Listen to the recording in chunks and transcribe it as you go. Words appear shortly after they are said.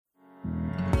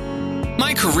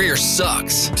My career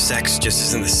sucks. Sex just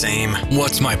isn't the same.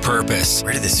 What's my purpose?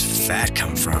 Where did this fat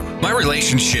come from? My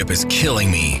relationship is killing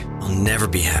me. I'll never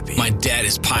be happy. My debt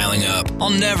is piling up. I'll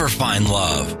never find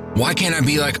love. Why can't I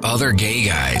be like other gay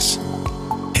guys?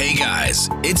 Hey guys,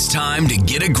 it's time to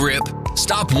get a grip,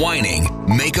 stop whining,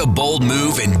 make a bold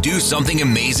move, and do something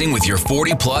amazing with your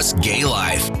 40-plus gay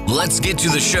life. Let's get to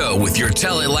the show with your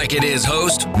Tell It Like It Is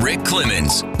host, Rick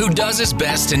Clemens, who does his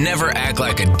best to never act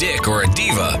like a dick or a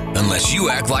diva unless you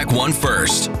act like one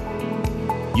first.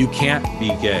 You can't be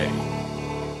gay.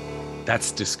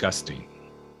 That's disgusting.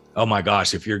 Oh my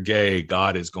gosh, if you're gay,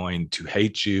 God is going to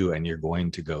hate you and you're going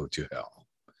to go to hell.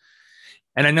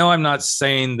 And I know I'm not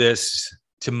saying this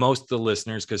to most of the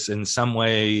listeners, because in some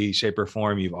way, shape, or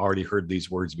form, you've already heard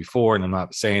these words before. And I'm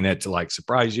not saying it to like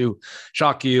surprise you,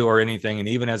 shock you, or anything. And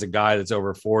even as a guy that's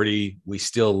over 40, we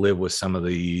still live with some of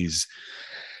these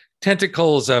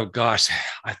tentacles of, gosh,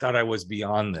 I thought I was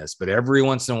beyond this. But every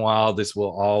once in a while, this will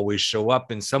always show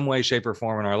up in some way, shape, or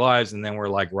form in our lives. And then we're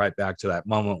like right back to that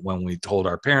moment when we told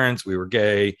our parents we were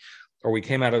gay, or we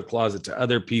came out of the closet to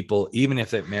other people, even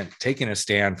if it meant taking a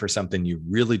stand for something you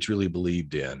really, truly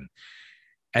believed in.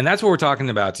 And that's what we're talking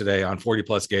about today on 40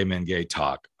 Plus Gay Men Gay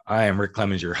Talk. I am Rick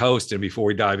Clemens, your host. And before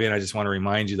we dive in, I just want to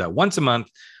remind you that once a month,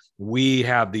 we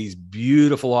have these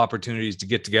beautiful opportunities to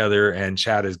get together and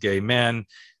chat as gay men.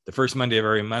 The first Monday of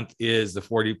every month is the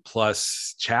 40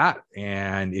 Plus chat.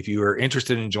 And if you are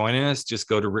interested in joining us, just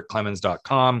go to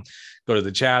rickclemens.com, go to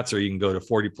the chats, or you can go to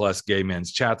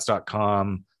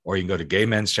 40plusgaymenschats.com, or you can go to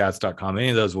gaymenschats.com. Any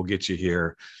of those will get you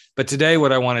here. But today,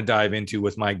 what I want to dive into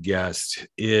with my guest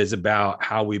is about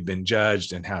how we've been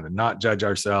judged and how to not judge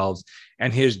ourselves,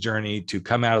 and his journey to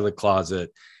come out of the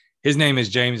closet. His name is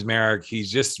James Merrick. He's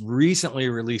just recently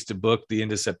released a book the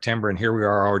end of September, and here we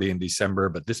are already in December.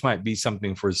 But this might be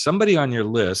something for somebody on your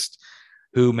list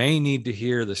who may need to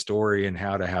hear the story and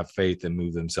how to have faith and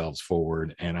move themselves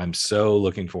forward. And I'm so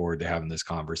looking forward to having this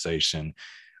conversation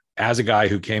as a guy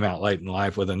who came out late in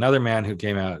life with another man who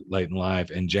came out late in life.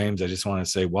 And James, I just want to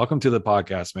say, welcome to the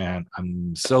podcast, man.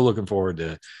 I'm so looking forward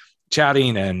to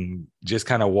chatting and just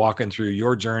kind of walking through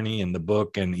your journey in the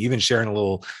book, and even sharing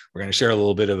we're going to share a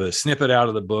little bit of a snippet out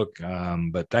of the book.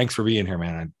 But thanks for being here,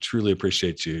 man. I truly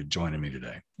appreciate you joining me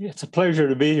today. It's a pleasure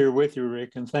to be here with you,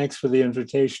 Rick, and thanks for the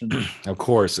invitation. Of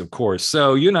course.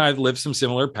 So you and I have lived some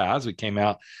similar paths. We came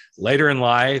out later in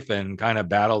life and kind of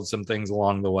battled some things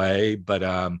along the way. But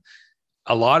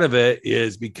a lot of it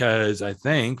is because I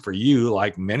think for you,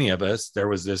 like many of us, there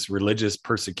was this religious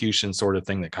persecution sort of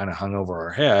thing that kind of hung over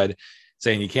our head,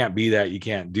 saying you can't be that, you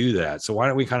can't do that. So why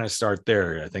don't we kind of start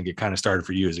there? I think it kind of started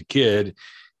for you as a kid.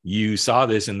 You saw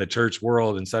this in the church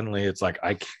world, and suddenly it's like,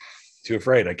 I'm too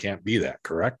afraid, I can't be that,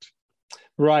 correct?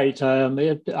 Right.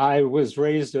 I was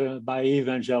raised by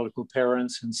evangelical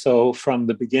parents. And so from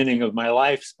the beginning of my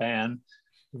lifespan,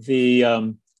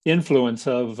 the influence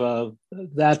of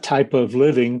that type of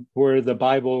living, where the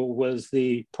Bible was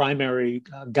the primary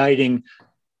guiding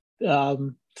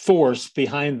force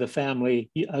behind the family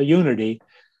unity,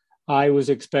 I was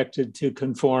expected to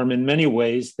conform in many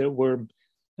ways that were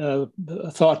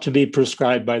thought to be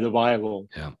prescribed by the Bible.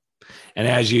 Yeah. And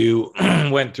as you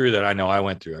went through that, I know I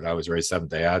went through it. I was raised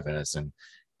Seventh-day Adventist, and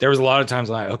there was a lot of times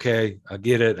like, okay, I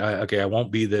get it. I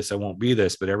won't be this. I won't be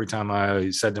this. But every time I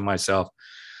said to myself,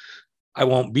 I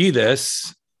won't be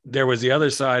this, there was the other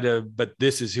side of, but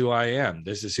this is who I am.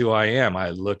 This is who I am. I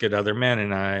look at other men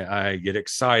and I get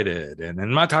excited. And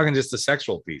I'm not talking just the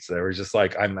sexual piece. There was just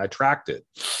like, I'm attracted.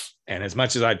 And as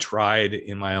much as I tried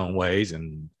in my own ways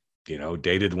and,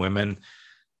 dated women,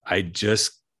 I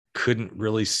just couldn't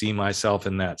really see myself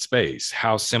in that space.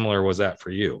 How similar was that for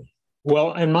you?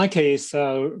 Well, in my case,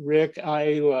 Rick,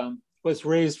 I was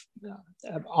raised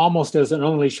almost as an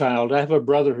only child. I have a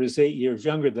brother who's 8 years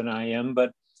younger than I am,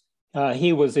 but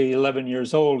he was 11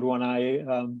 years old when I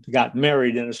got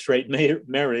married in a straight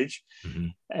marriage. Mm-hmm.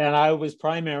 And I was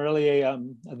primarily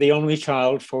the only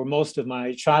child for most of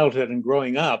my childhood and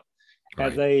growing up.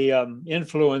 Right. The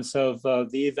influence of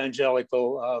the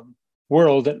evangelical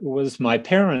world that was my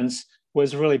parents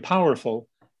was really powerful.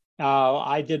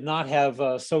 I did not have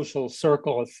a social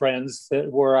circle of friends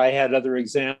where I had other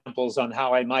examples on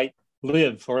how I might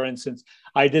live. For instance,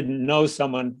 I didn't know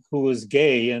someone who was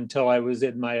gay until I was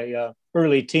in my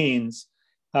early teens,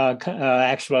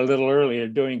 actually a little earlier,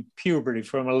 during puberty.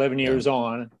 From 11 years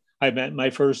on, I met my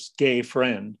first gay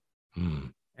friend.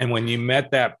 And when you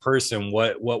met that person,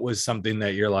 what was something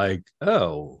that you're like,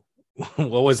 oh,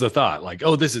 what was the thought? Like,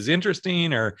 oh, this is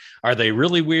interesting, or are they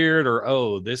really weird? Or,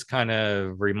 oh, this kind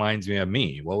of reminds me of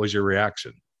me. What was your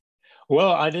reaction?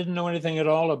 Well, I didn't know anything at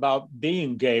all about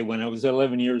being gay when I was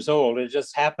 11 years old. It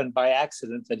just happened by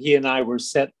accident that he and I were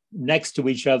set next to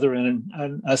each other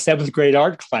in a seventh grade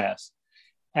art class.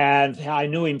 And I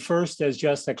knew him first as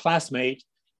just a classmate,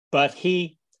 but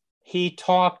he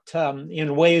talked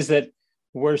in ways that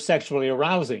were sexually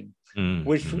arousing,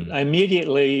 which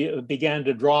immediately began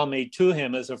to draw me to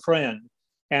him as a friend.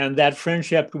 And that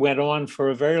friendship went on for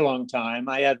a very long time.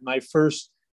 I had my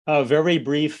first very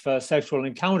brief sexual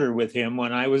encounter with him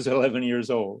when I was 11 years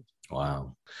old.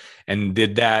 Wow. And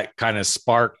did that kind of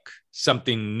spark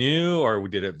something new, or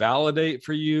did it validate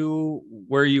for you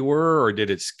where you were, or did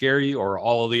it scare you, or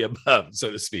all of the above,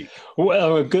 so to speak?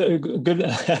 Well, a good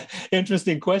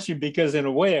interesting question, because in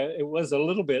a way it was a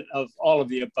little bit of all of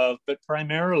the above, but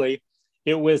primarily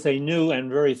it was a new and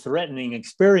very threatening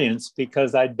experience,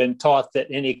 because I'd been taught that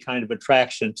any kind of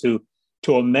attraction to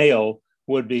a male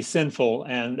would be sinful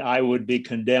and I would be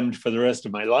condemned for the rest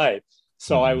of my life.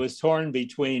 So I was torn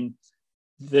between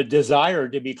the desire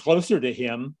to be closer to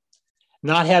him,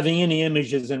 not having any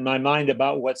images in my mind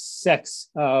about what sex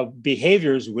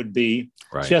behaviors would be,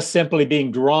 just simply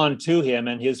being drawn to him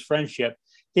and his friendship.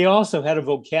 He also had a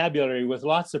vocabulary with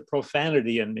lots of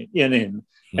profanity in him.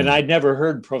 And I'd never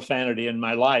heard profanity in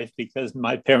my life because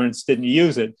my parents didn't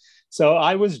use it. So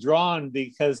I was drawn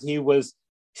because he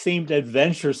seemed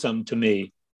adventuresome to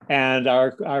me. And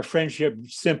our friendship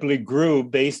simply grew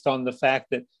based on the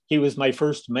fact that he was my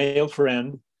first male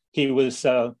friend. He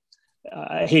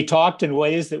talked in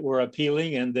ways that were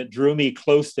appealing and that drew me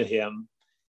close to him.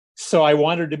 So I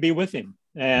wanted to be with him.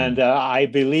 And I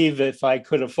believe if I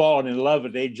could have fallen in love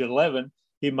at age 11,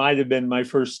 he might have been my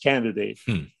first candidate.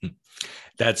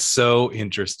 That's so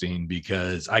interesting,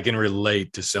 because I can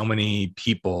relate to so many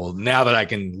people now that I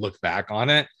can look back on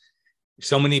it.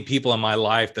 So many people in my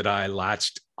life that I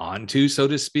latched onto, so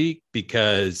to speak,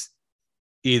 because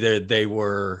either they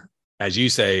were, as you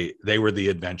say, they were the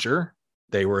adventure,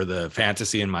 they were the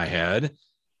fantasy in my head.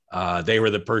 They were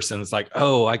the person that's like,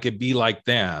 oh, I could be like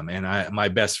them. And my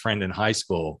best friend in high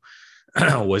school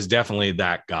was definitely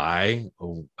that guy.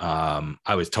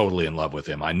 I was totally in love with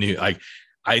him. I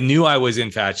knew I was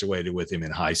infatuated with him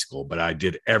in high school, but I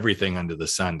did everything under the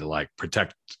sun to like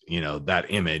protect, that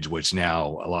image, which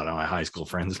now a lot of my high school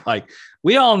friends, like,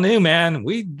 we all knew, man,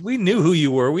 we knew who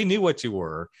you were. We knew what you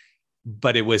were.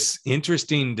 But it was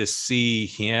interesting to see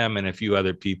him and a few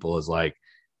other people as like,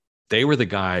 they were the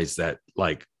guys that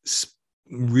like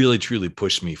really truly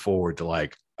pushed me forward to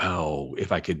like, oh,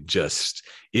 if I could just,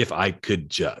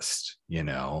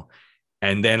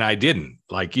 and then I didn't.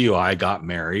 Like you, I got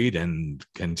married and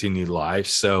continued life.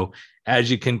 So as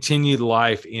you continued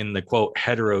life in the quote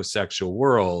heterosexual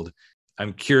world,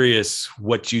 I'm curious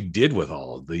what you did with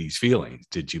all of these feelings.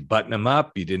 Did you button them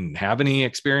up? You didn't have any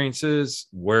experiences?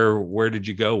 Where did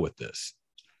you go with this?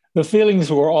 The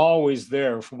feelings were always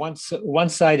there.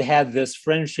 Once I'd had this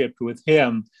friendship with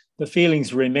him, the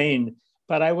feelings remained,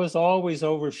 but I was always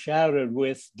overshadowed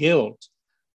with guilt.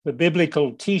 The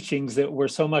biblical teachings that were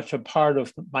so much a part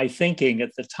of my thinking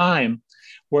at the time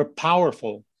were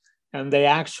powerful, and they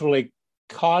actually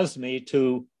caused me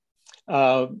to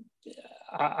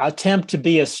attempt to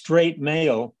be a straight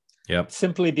male,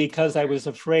 simply because I was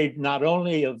afraid not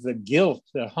only of the guilt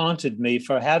that haunted me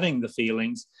for having the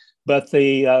feelings, but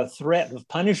the threat of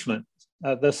punishment,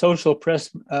 the social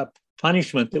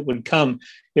punishment that would come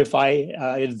if I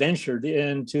adventured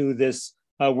into this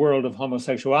world of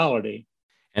homosexuality.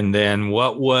 And then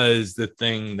what was the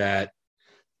thing that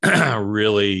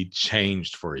really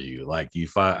changed for you? Like you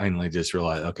finally just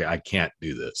realized, okay, I can't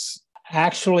do this.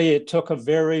 Actually, it took a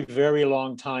very, very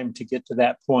long time to get to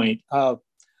that point.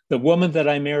 The woman that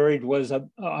I married was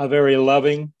a very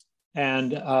loving,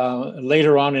 and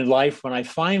later on in life, when I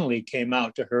finally came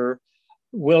out to her,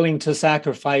 willing to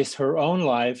sacrifice her own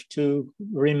life to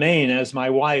remain as my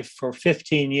wife for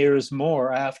 15 years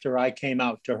more after I came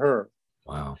out to her.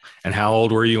 Wow. And how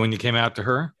old were you when you came out to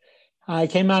her? I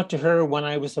came out to her when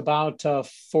I was about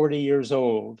 40 years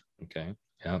old. Okay.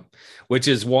 Yeah. Which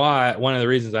is why one of the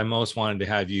reasons I most wanted to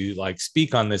have you like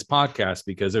speak on this podcast,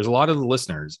 because there's a lot of the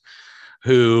listeners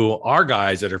who are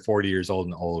guys that are 40 years old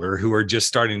and older who are just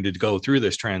starting to go through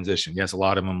this transition. Yes, a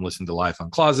lot of them listen to Life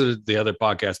Uncloseted, the other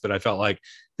podcast, but I felt like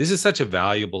this is such a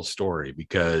valuable story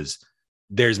because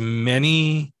there's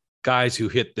many guys who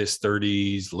hit this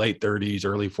 30s, late 30s,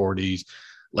 early 40s,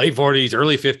 late 40s,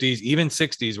 early 50s, even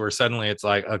 60s, where suddenly it's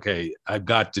like, okay, I've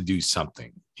got to do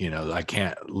something. I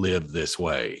can't live this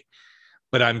way.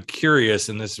 But I'm curious,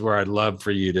 and this is where I'd love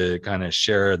for you to kind of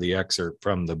share the excerpt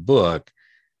from the book.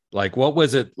 Like, what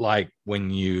was it like when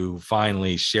you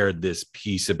finally shared this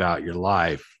piece about your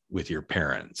life? with your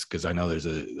parents? Because I know there's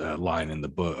a line in the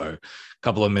book, a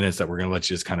couple of minutes that we're going to let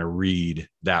you just kind of read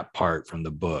that part from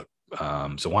the book.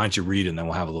 So why don't you read it, and then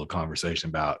we'll have a little conversation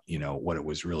about, what it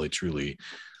was really truly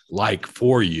like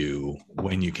for you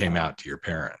when you came out to your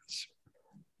parents.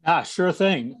 Sure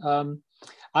thing.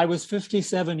 I was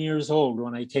 57 years old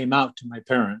when I came out to my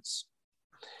parents.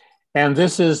 And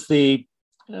this is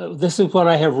what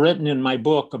I have written in my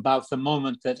book about the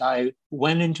moment that I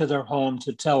went into their home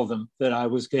to tell them that I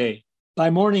was gay. By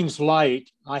morning's light,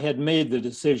 I had made the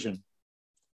decision.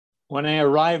 When I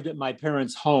arrived at my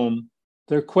parents' home,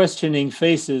 their questioning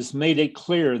faces made it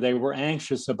clear they were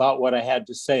anxious about what I had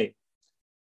to say.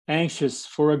 Anxious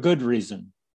for a good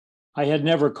reason. I had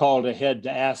never called ahead to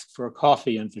ask for a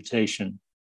coffee invitation.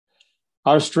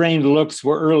 Our strained looks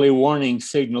were early warning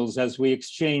signals as we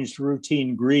exchanged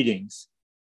routine greetings.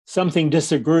 Something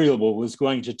disagreeable was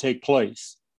going to take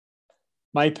place.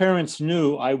 My parents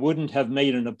knew I wouldn't have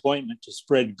made an appointment to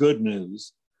spread good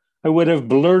news. I would have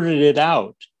blurted it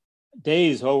out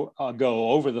days ago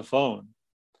over the phone.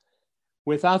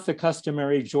 Without the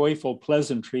customary joyful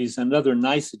pleasantries and other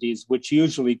niceties which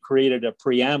usually created a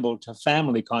preamble to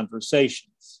family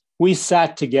conversations, we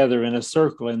sat together in a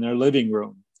circle in their living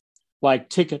room, like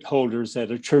ticket holders at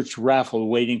a church raffle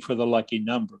waiting for the lucky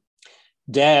number.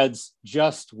 Dad's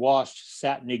just washed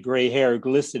satiny gray hair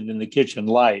glistened in the kitchen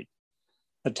light.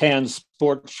 A tan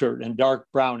sports shirt and dark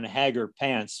brown Hager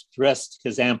pants dressed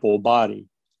his ample body.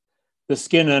 The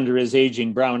skin under his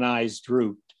aging brown eyes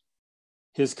drooped.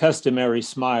 His customary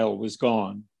smile was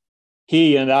gone.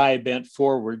 He and I bent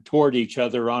forward toward each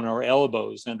other on our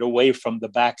elbows and away from the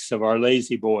backs of our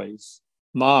lazy boys.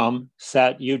 Mom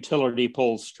sat utility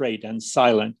pole straight and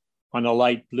silent on a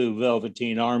light blue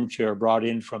velveteen armchair brought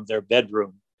in from their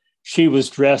bedroom. She was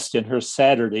dressed in her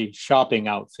Saturday shopping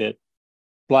outfit,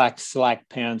 black slack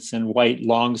pants and white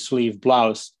long sleeve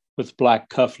blouse with black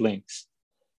cufflinks.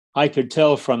 I could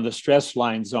tell from the stress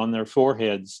lines on their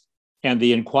foreheads and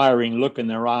the inquiring look in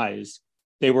their eyes,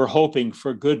 they were hoping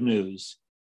for good news,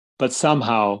 but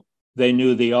somehow they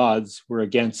knew the odds were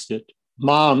against it.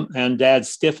 Mom and Dad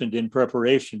stiffened in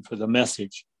preparation for the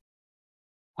message.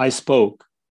 I spoke.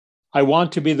 I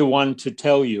want to be the one to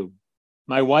tell you.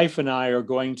 My wife and I are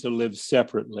going to live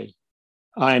separately.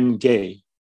 I'm gay.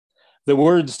 The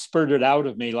words spurted out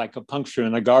of me like a puncture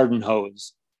in a garden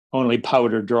hose, only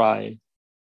powder dry.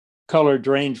 Color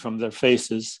drained from their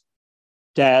faces.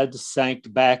 Dad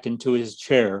sank back into his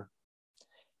chair.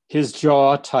 His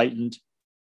jaw tightened.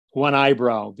 One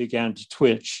eyebrow began to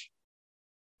twitch.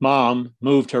 Mom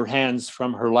moved her hands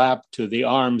from her lap to the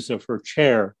arms of her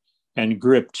chair and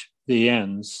gripped the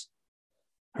ends.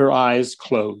 Her eyes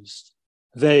closed.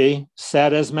 They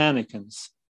sat as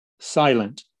mannequins,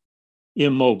 silent,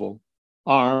 immobile,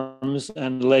 arms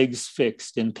and legs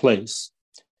fixed in place,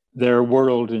 their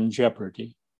world in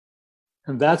jeopardy.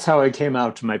 And that's how I came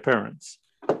out to my parents.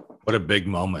 What a big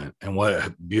moment, and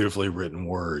what beautifully written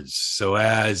words. So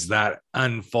as that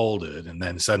unfolded and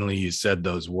then suddenly you said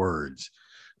those words,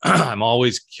 I'm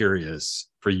always curious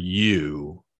for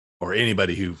you or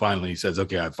anybody who finally says,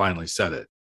 okay, I finally said it.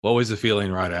 What was the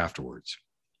feeling right afterwards?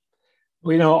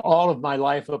 Well, all of my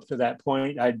life up to that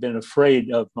point, I'd been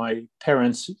afraid of my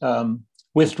parents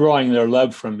withdrawing their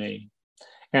love from me.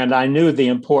 And I knew the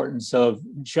importance of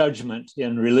judgment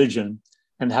in religion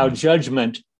and how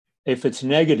judgment, if it's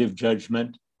negative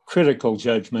judgment, critical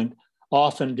judgment,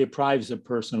 often deprives a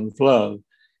person of love.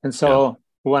 And so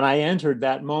when I entered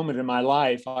that moment in my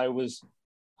life, I was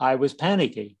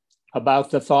panicky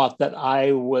about the thought that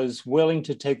I was willing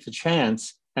to take the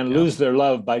chance and lose their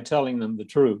love by telling them the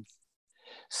truth.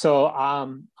 So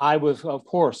I was, of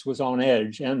course, was on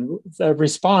edge. And the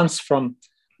response from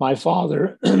my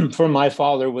father,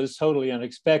 was totally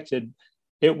unexpected.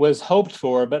 It was hoped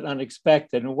for, but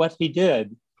unexpected. And what he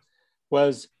did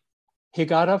was he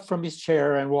got up from his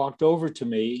chair and walked over to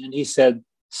me and he said,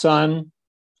 "Son,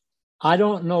 I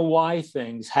don't know why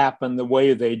things happen the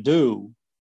way they do,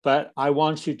 but I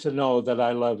want you to know that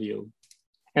I love you."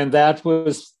 And that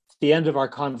was the end of our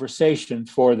conversation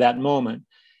for that moment.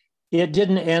 It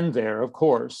didn't end there, of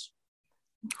course,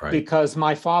 because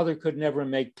my father could never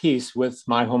make peace with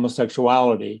my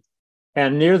homosexuality.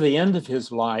 And near the end of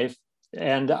his life,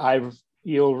 and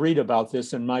you'll read about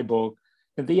this in my book,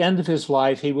 at the end of his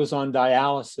life, he was on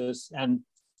dialysis, and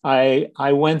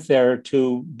I went there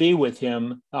to be with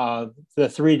him the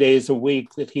 3 days a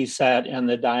week that he sat in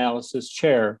the dialysis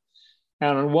chair.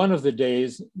 And on one of the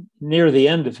days, near the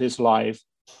end of his life,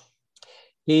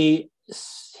 he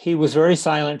was very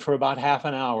silent for about half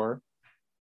an hour.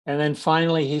 And then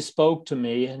finally he spoke to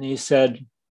me and he said,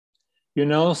 "You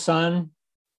know, son,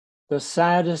 the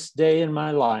saddest day in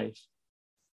my life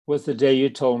was the day you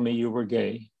told me you were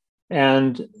gay.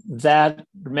 And that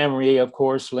memory, of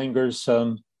course, lingers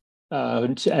today.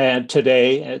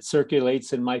 It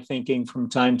circulates in my thinking from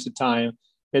time to time.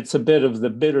 It's a bit of the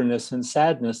bitterness and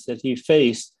sadness that he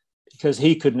faced because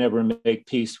he could never make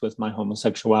peace with my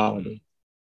homosexuality.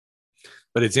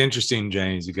 But it's interesting,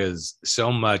 James, because so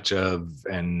much of,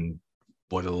 and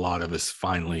what a lot of us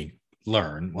finally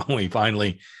learn when we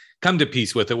finally come to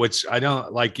peace with it, which I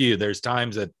don't, like you, there's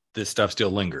times that this stuff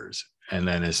still lingers. And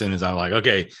then as soon as I'm like,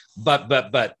 okay, but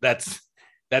that's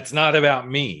not about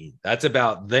me. That's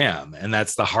about them. And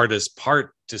that's the hardest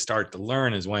part to start to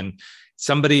learn, is when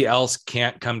somebody else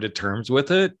can't come to terms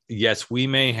with it. Yes, we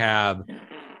may have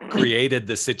created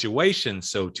the situation,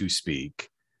 so to speak,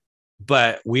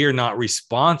 but we are not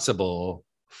responsible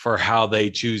for how they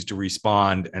choose to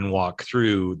respond and walk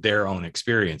through their own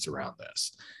experience around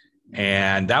this.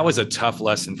 And that was a tough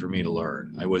lesson for me to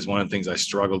learn. It was one of the things I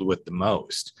struggled with the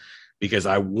most, because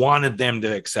I wanted them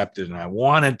to accept it. And I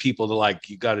wanted people to like,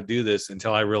 you got to do this,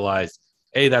 until I realized,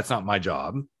 A, that's not my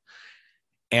job.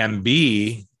 And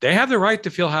B, they have the right to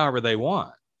feel however they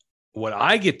want. What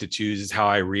I get to choose is how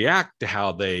I react to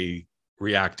how they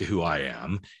react to who I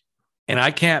am. And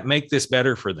I can't make this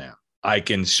better for them. I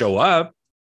can show up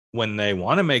when they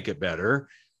want to make it better,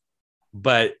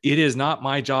 but it is not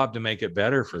my job to make it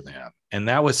better for them. And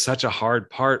that was such a hard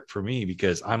part for me,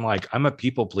 because I'm like, I'm a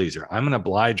people pleaser. I'm an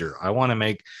obliger. I want to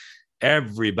make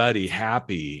everybody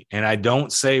happy. And I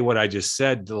don't say what I just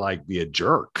said to like be a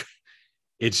jerk.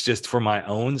 It's just for my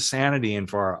own sanity and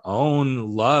for our own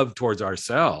love towards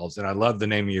ourselves. And I love the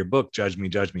name of your book, Judge Me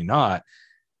Not.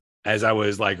 As I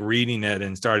was like reading it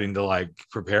and starting to like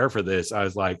prepare for this, I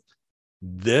was like,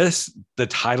 the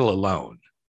title alone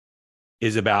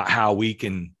is about how we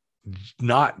can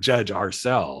not judge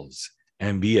ourselves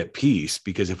and be at peace.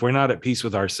 Because if we're not at peace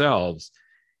with ourselves,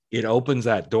 it opens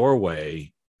that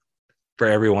doorway for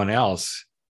everyone else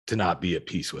to not be at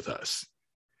peace with us.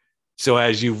 So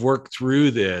as you've worked through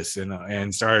this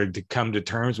and started to come to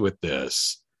terms with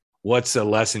this, what's a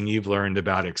lesson you've learned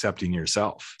about accepting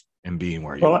yourself and being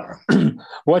where you are?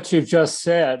 What you've just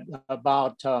said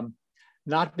about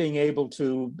not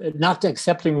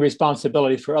accepting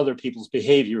responsibility for other people's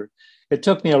behavior. It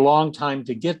took me a long time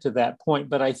to get to that point,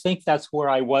 but I think that's where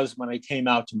I was when I came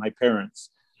out to my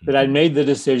parents, that I made the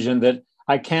decision that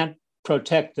I can't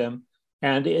protect them,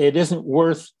 and it isn't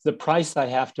worth the price I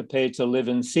have to pay to live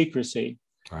in secrecy.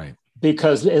 Right.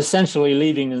 Because essentially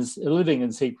living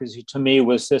in secrecy to me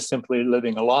was just simply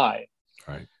living a lie.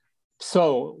 Right.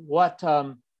 So what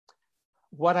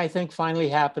I think finally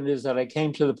happened is that I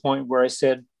came to the point where I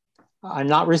said, I'm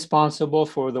not responsible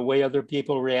for the way other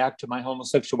people react to my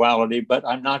homosexuality, but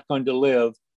I'm not going to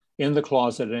live in the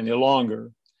closet any longer.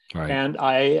 Right. And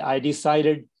I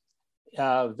decided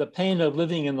the pain of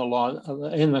living in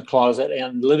the closet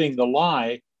and living the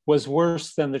lie was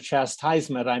worse than the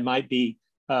chastisement I might be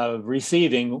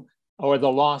receiving, or the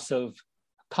loss of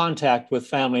contact with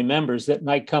family members that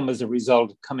might come as a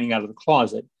result of coming out of the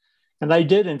closet. And I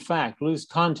did, in fact, lose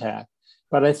contact.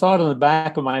 But I thought in the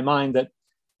back of my mind that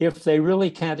if they really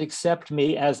can't accept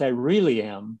me as I really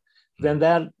am, then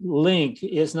that link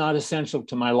is not essential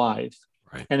to my life.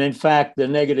 Right. And in fact, the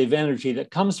negative energy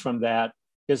that comes from that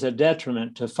is a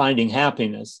detriment to finding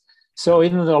happiness. So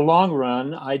in the long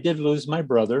run, I did lose my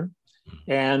brother,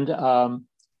 and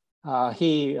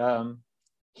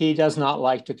he does not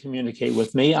like to communicate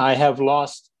with me. I have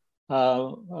lost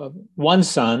one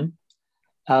son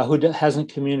who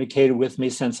hasn't communicated with me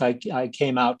since I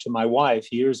came out to my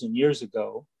wife years and years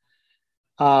ago.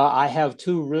 I have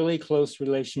two really close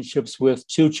relationships with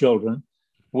two children,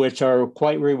 which are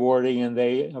quite rewarding, and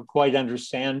they quite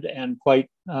understand and quite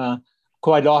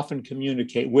often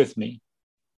communicate with me.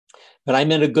 But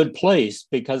I'm in a good place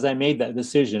because I made that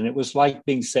decision. It was like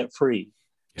being set free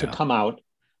to come out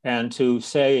and to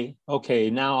say, okay,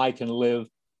 now I can live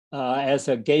as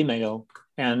a gay male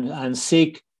and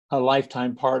seek a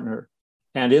lifetime partner.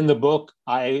 And in the book,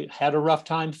 I had a rough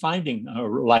time finding a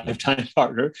lifetime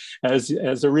partner, as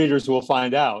the readers will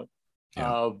find out.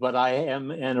 But I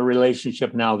am in a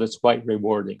relationship now that's quite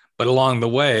rewarding. But along the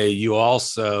way, you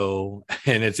also,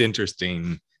 and it's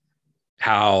interesting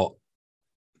how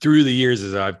through the years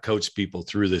as I've coached people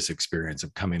through this experience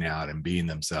of coming out and being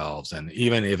themselves, and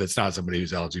even if it's not somebody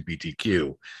who's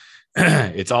LGBTQ,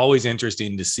 it's always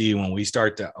interesting to see when we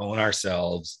start to own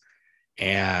ourselves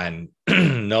and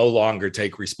no longer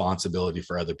take responsibility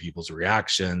for other people's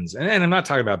reactions. And I'm not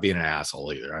talking about being an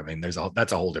asshole either. I mean, that's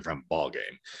a whole different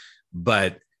ballgame.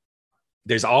 But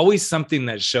there's always something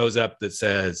that shows up that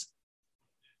says,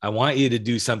 I want you to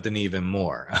do something even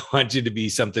more. I want you to be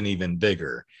something even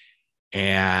bigger.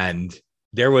 And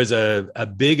there was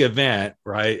a big event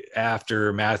right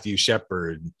after Matthew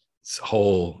Shepard's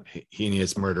whole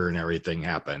heinous murder and everything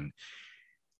happened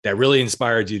that really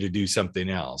inspired you to do something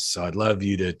else. So I'd love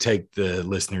you to take the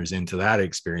listeners into that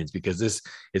experience, because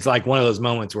it's like one of those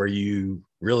moments where you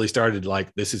really started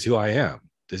like, this is who I am.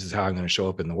 This is how I'm going to show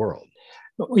up in the world.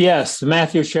 Yes,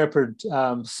 Matthew Shepard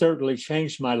certainly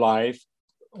changed my life.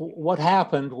 What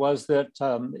happened was that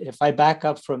if I back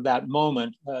up from that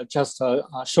moment, just a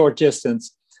short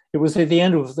distance, it was at the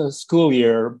end of the school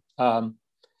year, the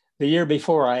year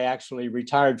before I actually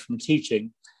retired from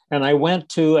teaching. And I went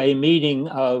to a meeting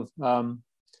of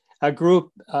a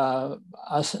group of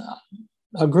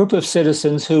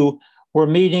citizens who were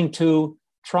meeting to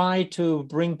try to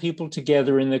bring people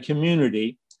together in the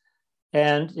community.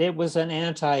 And it was an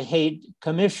anti-hate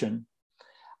commission.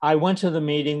 I went to the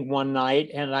meeting one night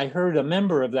and I heard a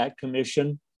member of that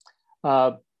commission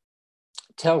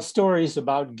tell stories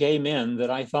about gay men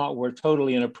that I thought were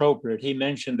totally inappropriate. He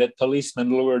mentioned that policemen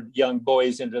lured young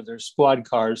boys into their squad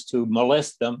cars to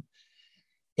molest them.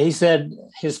 He said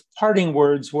his parting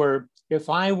words were, if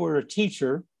I were a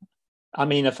teacher,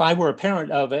 if I were a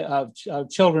parent of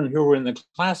children who were in the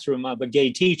classroom of a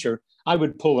gay teacher, I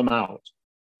would pull them out.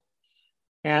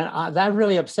 And that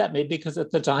really upset me, because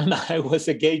at the time I was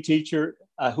a gay teacher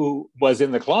who was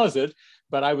in the closet,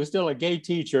 but I was still a gay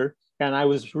teacher. And I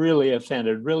was really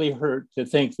offended, really hurt to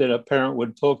think that a parent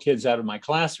would pull kids out of my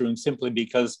classroom simply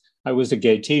because I was a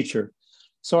gay teacher.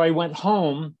 So I went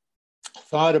home,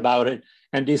 thought about it,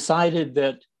 and decided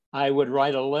that I would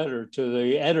write a letter to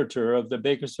the editor of the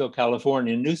Bakersfield,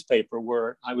 California newspaper,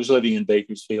 where I was living in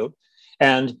Bakersfield,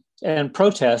 and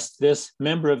protest this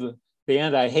member of the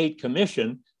Anti-Hate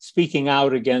Commission speaking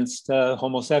out against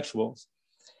homosexuals.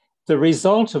 The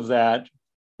result of that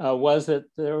was that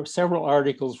there were several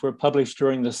articles were published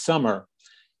during the summer.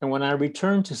 And when I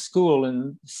returned to school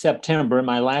in September,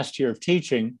 my last year of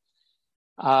teaching,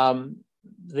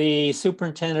 the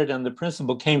superintendent and the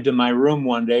principal came to my room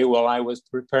one day while I was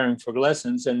preparing for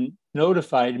lessons and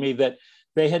notified me that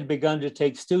they had begun to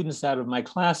take students out of my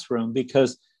classroom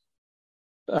because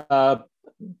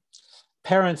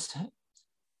parents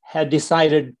had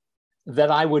decided that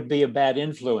I would be a bad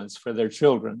influence for their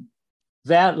children.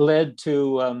 That led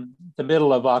to the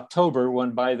middle of October,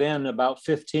 when by then about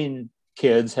 15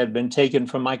 kids had been taken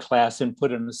from my class and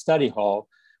put in a study hall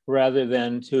rather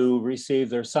than to receive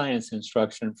their science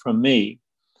instruction from me.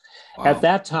 Wow. At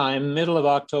that time, middle of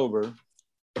October,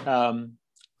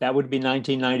 that would be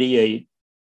 1998,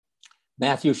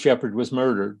 Matthew Shepard was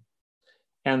murdered.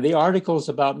 And the articles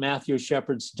about Matthew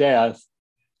Shepard's death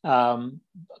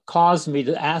caused me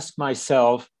to ask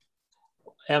myself,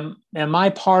 am I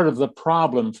part of the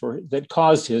problem that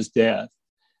caused his death?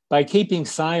 By keeping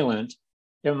silent,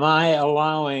 am I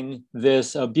allowing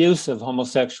this abuse of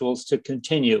homosexuals to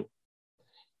continue?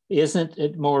 Isn't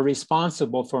it more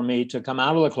responsible for me to come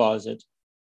out of the closet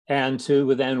and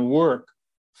to then work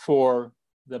for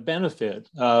the benefit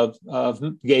of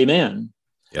gay men,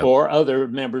 yep, or other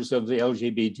members of the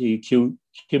LGBTQ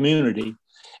community?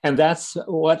 And that's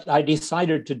what I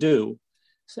decided to do.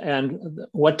 And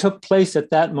what took place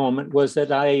at that moment was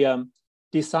that I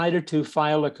decided to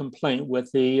file a complaint with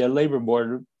the Labor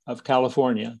Board of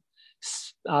California,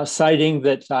 citing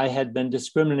that I had been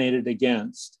discriminated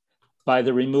against by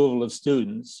the removal of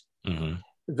students. Mm-hmm.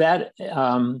 That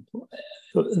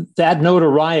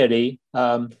notoriety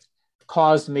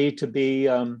caused me to be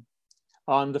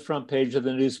on the front page of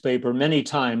the newspaper many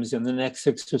times in the next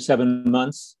 6 or 7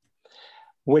 months,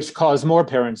 which caused more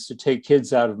parents to take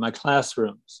kids out of my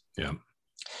classrooms. Yeah.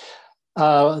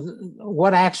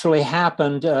 What actually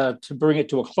happened, to bring it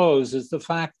to a close, is the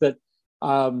fact that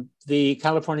the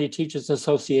California Teachers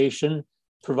Association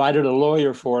provided a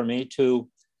lawyer for me to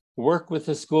work with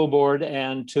the school board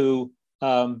and to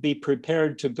be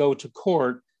prepared to go to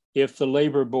court if the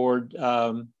labor board,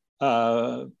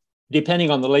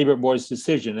 depending on the labor board's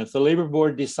decision. If the labor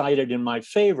board decided in my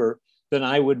favor, then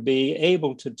I would be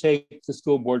able to take the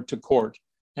school board to court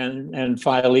and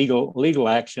file legal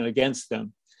action against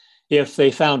them. If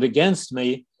they found against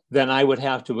me, then I would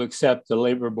have to accept the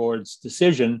labor board's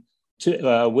decision,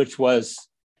 which was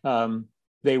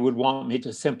they would want me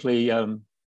to simply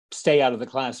stay out of the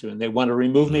classroom. They want to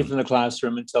remove me from the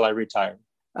classroom until I retire.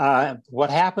 What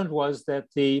happened was that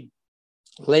the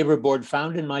labor board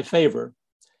found in my favor,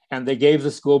 and they gave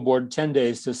the school board 10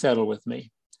 days to settle with me.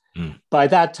 By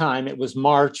that time, it was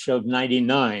March of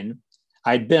 '99.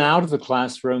 I'd been out of the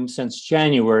classroom since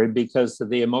January because of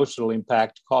the emotional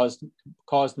impact caused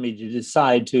me to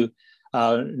decide to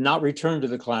not return to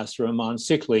the classroom on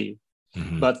sick leave.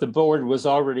 But the board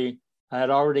had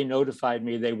already notified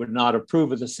me they would not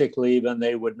approve of the sick leave, and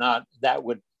they would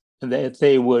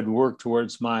work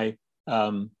towards my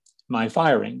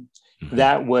firing.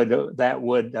 That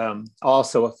would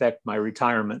also affect my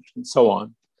retirement and so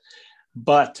on.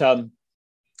 But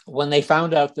when they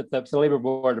found out that the labor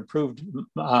board approved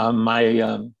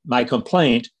my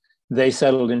complaint, they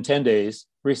settled in 10 days,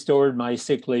 restored my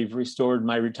sick leave, restored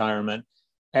my retirement,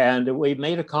 and we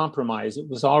made a compromise. It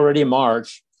was already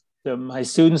March. My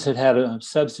students had a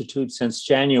substitute since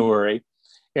January,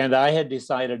 and I had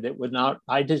decided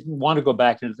I didn't want to go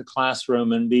back into the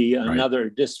classroom and be another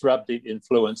disruptive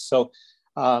influence. So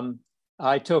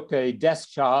I took a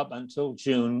desk job until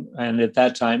June, and at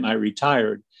that time I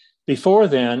retired. Before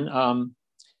then,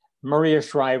 Maria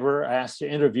Shriver asked to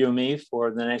interview me for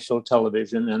the national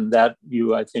television, and that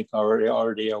you, I think, are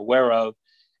already aware of.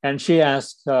 And she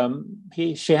asked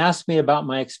me about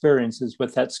my experiences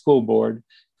with that school board,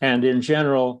 and in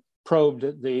general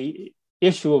probed the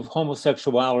issue of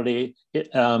homosexuality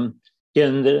in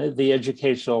the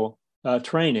educational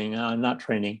training, not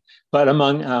training, but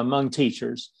among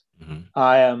teachers.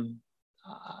 I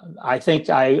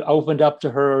think I opened up to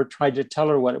her, tried to tell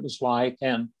her what it was like,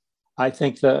 and I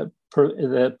think the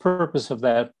purpose of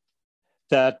that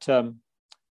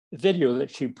video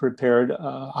that she prepared,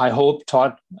 I hope,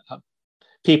 taught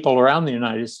people around the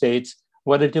United States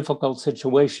what a difficult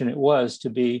situation it was to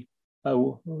be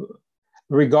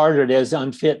regarded as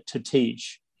unfit to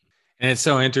teach. And it's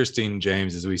so interesting,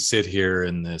 James, as we sit here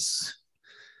in this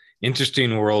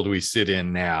interesting world we sit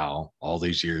in now, all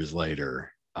these years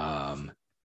later,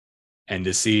 and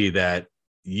to see that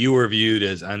you were viewed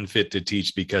as unfit to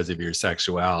teach because of your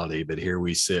sexuality, but here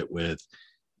we sit with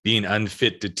being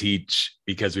unfit to teach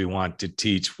because we want to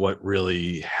teach what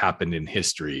really happened in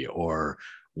history, or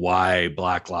why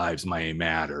Black lives may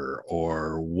matter,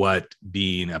 or what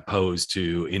being opposed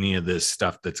to any of this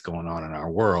stuff that's going on in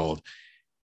our world.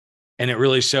 And it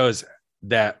really shows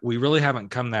that we really haven't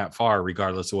come that far,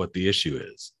 regardless of what the issue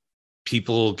is.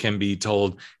 People can be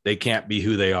told they can't be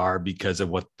who they are because of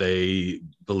what they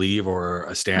believe or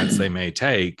a stance they may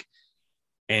take.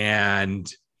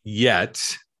 And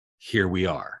yet, here we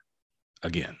are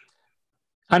again.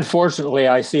 Unfortunately,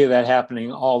 I see that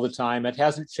happening all the time. It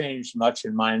hasn't changed much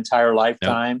in my entire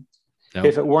lifetime. Nope.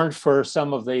 If it weren't for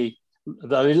some of the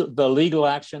legal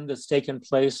action that's taken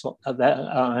place,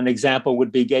 an example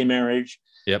would be gay marriage.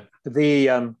 Yep.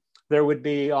 There would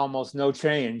be almost no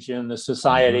change in the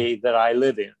society that I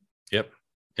live in. Yep.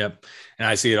 And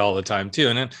I see it all the time too.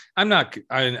 And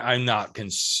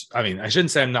I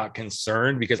shouldn't say I'm not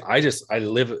concerned, because I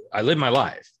live my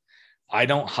life. I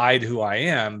don't hide who I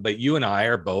am, but you and I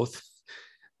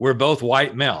we're both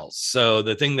white males. So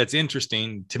the thing that's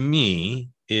interesting to me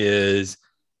is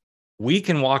we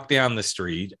can walk down the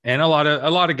street, and a lot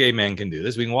of gay men can do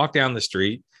this. We can walk down the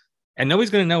street and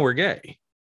nobody's going to know we're gay,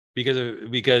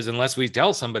 because unless we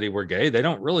tell somebody we're gay, they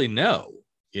don't really know,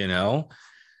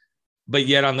 But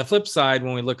yet on the flip side,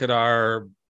 when we look at our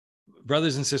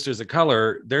brothers and sisters of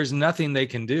color, there's nothing they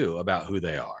can do about who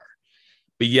they are.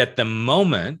 But yet the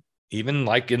moment, even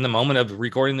like in the moment of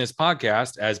recording this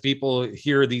podcast, as people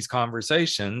hear these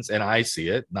conversations, and I see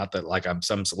it, not that like I'm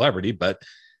some celebrity, but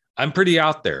I'm pretty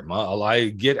out there.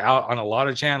 I get out on a lot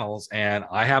of channels, and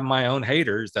I have my own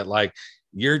haters that like,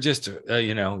 you're just,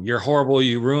 you're horrible.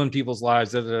 You ruin people's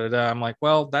lives. I'm like,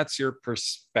 well, that's your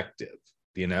perspective.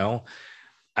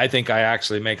 I think I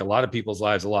actually make a lot of people's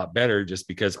lives a lot better just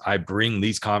because I bring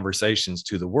these conversations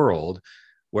to the world,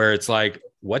 where it's like,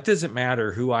 what does it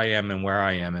matter who I am and where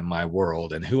I am in my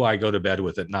world and who I go to bed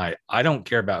with at night? I don't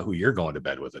care about who you're going to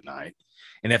bed with at night.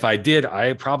 And if I did,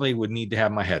 I probably would need to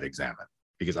have my head examined,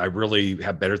 because I really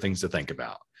have better things to think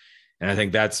about. And I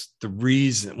think that's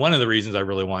one of the reasons I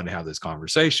really wanted to have this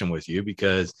conversation with you,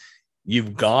 because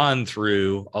you've gone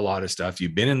through a lot of stuff.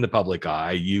 You've been in the public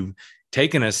eye, you've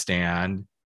taken a stand,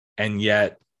 and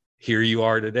yet here you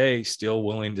are today, still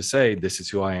willing to say, this is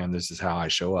who I am. This is how I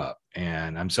show up.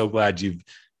 And I'm so glad you've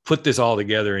put this all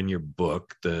together in your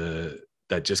book that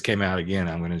just came out again,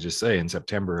 I'm going to just say, in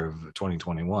September of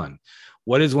 2021.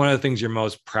 What is one of the things you're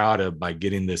most proud of by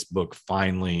getting this book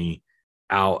finally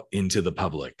out into the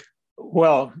public?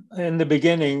 Well, in the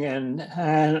beginning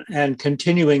and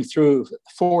continuing through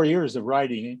 4 years of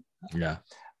writing,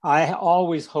 I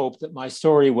always hoped that my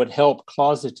story would help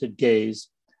closeted gays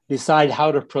decide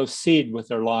how to proceed with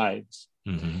their lives.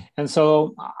 Mm-hmm. And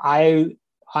so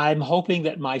I'm hoping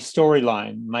that my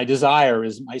storyline, my desire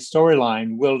is my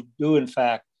storyline will in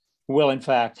fact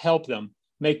help them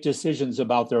make decisions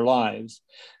about their lives.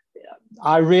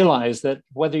 I realize that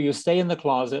whether you stay in the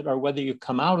closet or whether you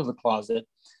come out of the closet,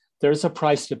 there's a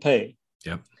price to pay.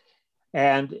 Yep.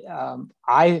 And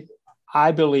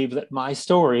I believe that my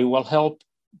story will help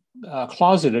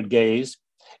closeted gays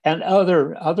and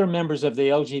other members of the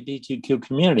LGBTQ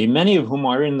community, many of whom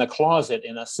are in the closet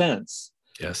in a sense,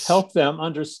 yes, help them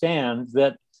understand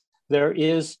that there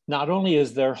is, not only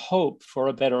is there hope for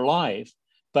a better life,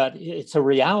 but it's a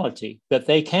reality that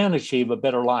they can achieve a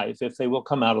better life if they will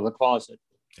come out of the closet.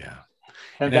 Yeah.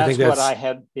 And that's what I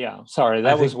had. Yeah. Sorry.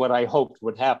 That was what I hoped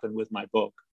would happen with my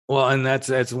book. Well, and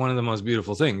that's one of the most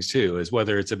beautiful things too, is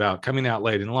whether it's about coming out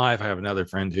late in life. I have another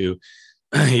friend who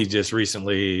he just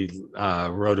recently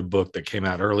wrote a book that came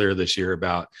out earlier this year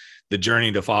about the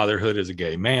journey to fatherhood as a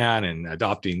gay man and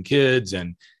adopting kids.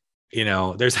 And, you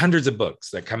know, there's hundreds of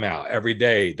books that come out every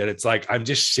day that it's like, I'm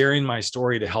just sharing my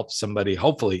story to help somebody,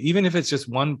 hopefully, even if it's just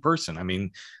one person. I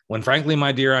mean, when Frankly,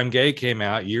 My Dear, I'm Gay came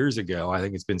out years ago, I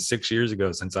think it's been 6 years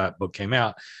ago since that book came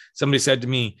out. Somebody said to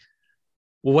me,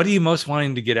 well, what are you most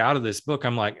wanting to get out of this book?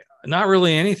 I'm like, not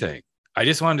really anything. I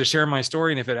just wanted to share my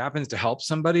story. And if it happens to help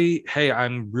somebody, hey,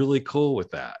 I'm really cool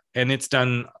with that. And it's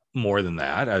done more than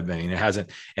that. I mean, it hasn't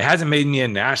made me a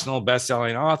national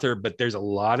best-selling author, but there's a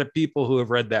lot of people who have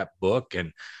read that book,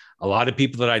 and a lot of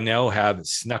people that I know have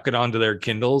snuck it onto their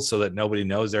Kindles so that nobody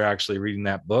knows they're actually reading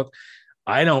that book.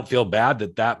 I don't feel bad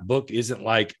that book isn't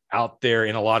like out there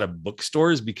in a lot of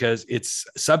bookstores, because it's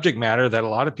subject matter that a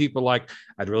lot of people like.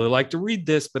 I'd really like to read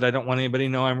this, but I don't want anybody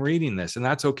to know I'm reading this. And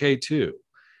that's okay too.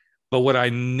 But what I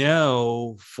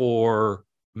know for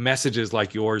messages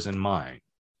like yours and mine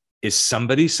is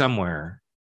somebody somewhere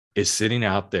is sitting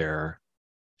out there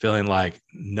feeling like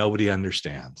nobody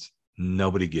understands,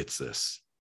 nobody gets this.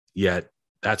 Yet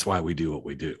that's why we do what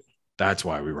we do. That's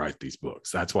why we write these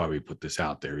books. That's why we put this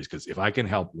out there, is because if I can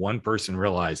help one person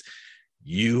realize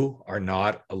you are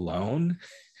not alone,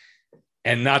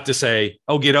 and not to say,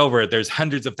 oh, get over it, there's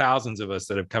hundreds of thousands of us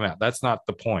that have come out. That's not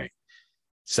the point.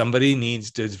 Somebody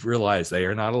needs to realize they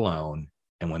are not alone.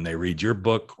 And when they read your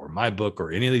book or my book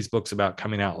or any of these books about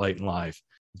coming out late in life,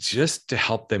 just to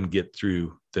help them get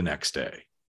through the next day.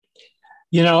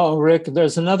 You know, Rick,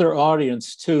 there's another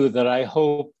audience too that I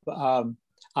hope I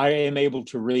am able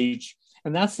to reach.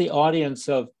 And that's the audience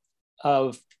of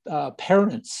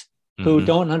parents who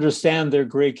don't understand their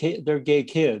gay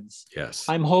kids. Yes.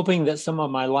 I'm hoping that some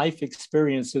of my life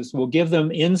experiences will give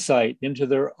them insight into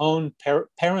their own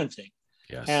parenting.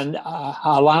 Yes. And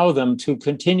allow them to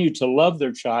continue to love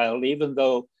their child, even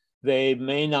though they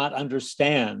may not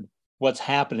understand what's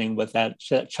happening with that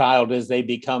child as they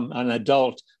become an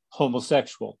adult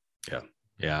homosexual. Yeah.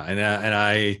 Yeah.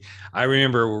 And I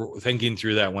remember thinking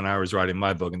through that when I was writing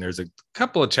my book, and there's a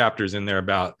couple of chapters in there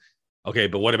about, okay,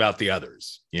 but what about the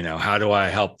others? You know, how do I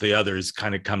help the others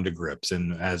kind of come to grips?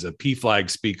 And as a PFLAG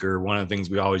speaker, one of the things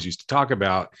we always used to talk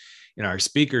about in our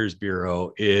speakers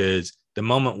bureau is the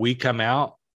moment we come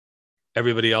out,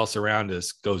 everybody else around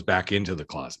us goes back into the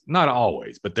closet. Not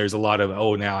always, but there's a lot of,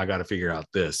 oh, now I got to figure out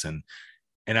this. And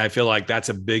I feel like that's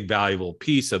a big, valuable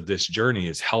piece of this journey,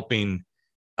 is helping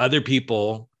other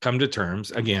people come to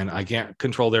terms. Again, I can't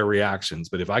control their reactions,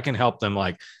 but if I can help them,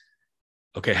 like,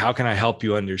 okay, how can I help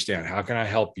you understand? How can I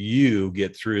help you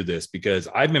get through this? Because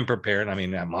I've been preparing. I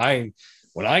mean,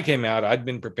 when I came out, I'd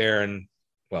been preparing.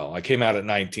 Well, I came out at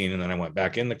 19 and then I went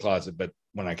back in the closet. But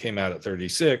when I came out at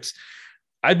 36,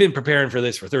 I'd been preparing for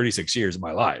this for 36 years of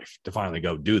my life to finally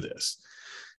go do this.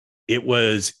 It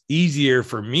was easier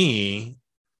for me,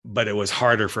 but it was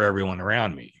harder for everyone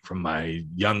around me, from my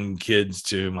young kids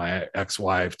to my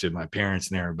ex-wife to my parents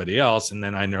and everybody else. And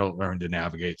then I learned to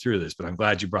navigate through this. But I'm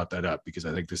glad you brought that up, because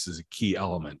I think this is a key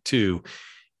element to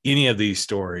any of these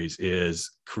stories, is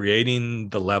creating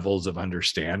the levels of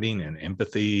understanding and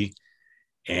empathy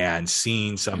and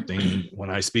seeing something. When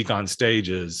I speak on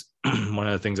stages, one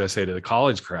of the things I say to the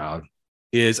college crowd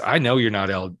is, I know you're not,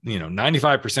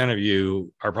 95% of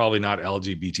you are probably not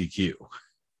LGBTQ,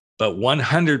 but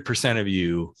 100% of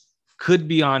you could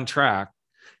be on track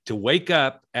to wake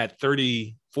up at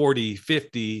 30, 40,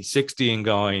 50, 60 and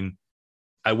going,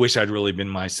 I wish I'd really been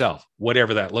myself,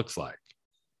 whatever that looks like.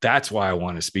 That's why I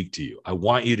want to speak to you. I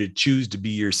want you to choose to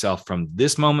be yourself from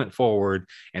this moment forward,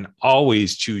 and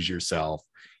always choose yourself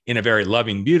in a very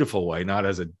loving, beautiful way, not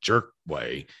as a jerk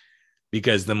way,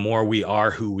 because the more we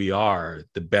are who we are,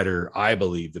 the better, I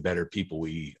believe, the better people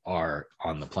we are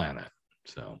on the planet.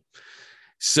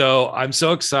 So I'm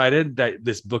so excited that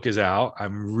this book is out.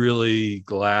 I'm really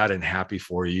glad and happy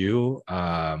for you.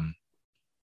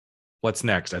 What's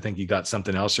next? I think you got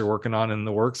something else you're working on in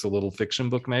the works, a little fiction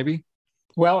book, maybe?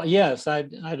 Well, yes,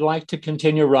 I'd like to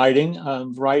continue writing.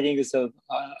 Writing is a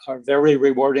very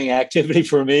rewarding activity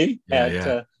for me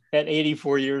at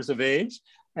 84 years of age,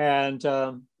 and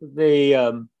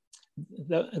the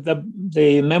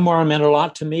memoir meant a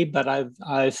lot to me. But I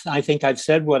think I've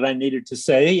said what I needed to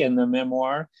say in the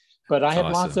memoir. But I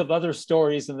have lots of other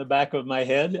stories in the back of my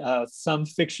head, some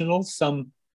fictional,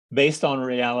 some based on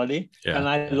reality, and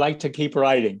I'd like to keep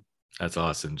writing. That's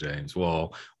awesome, James.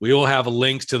 Well, we will have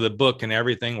links to the book and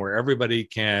everything where everybody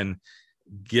can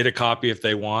get a copy if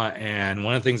they want. And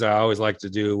one of the things I always like to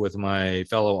do with my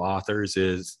fellow authors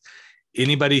is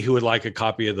anybody who would like a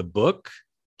copy of the book,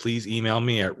 please email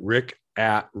me at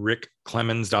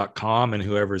rick@rickclemens.com. And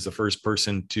whoever is the first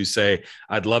person to say,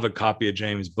 I'd love a copy of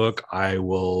James' book, I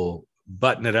will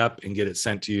button it up and get it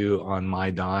sent to you on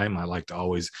my dime. I like to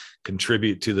always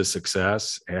contribute to the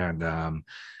success, and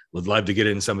would love to get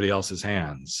it in somebody else's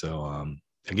hands. So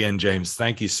again, James,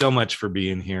 thank you so much for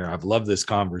being here. I've loved this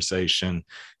conversation.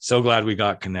 So glad we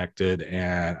got connected.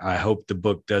 And I hope the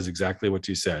book does exactly what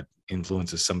you said,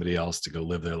 influences somebody else to go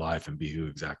live their life and be who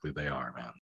exactly they are,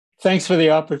 man. Thanks for the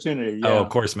opportunity. Yeah. Oh, of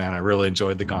course, man. I really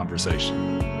enjoyed the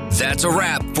conversation. That's a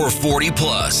wrap for 40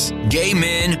 Plus. Gay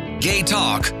men, gay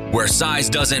talk, where size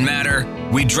doesn't matter.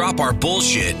 We drop our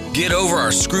bullshit, get over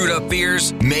our screwed up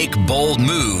fears, make bold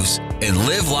moves, and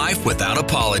live life without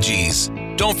apologies.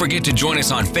 Don't forget to join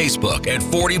us on Facebook at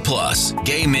 40 Plus,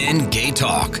 Gay Men, Gay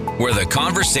Talk, where the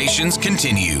conversations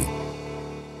continue.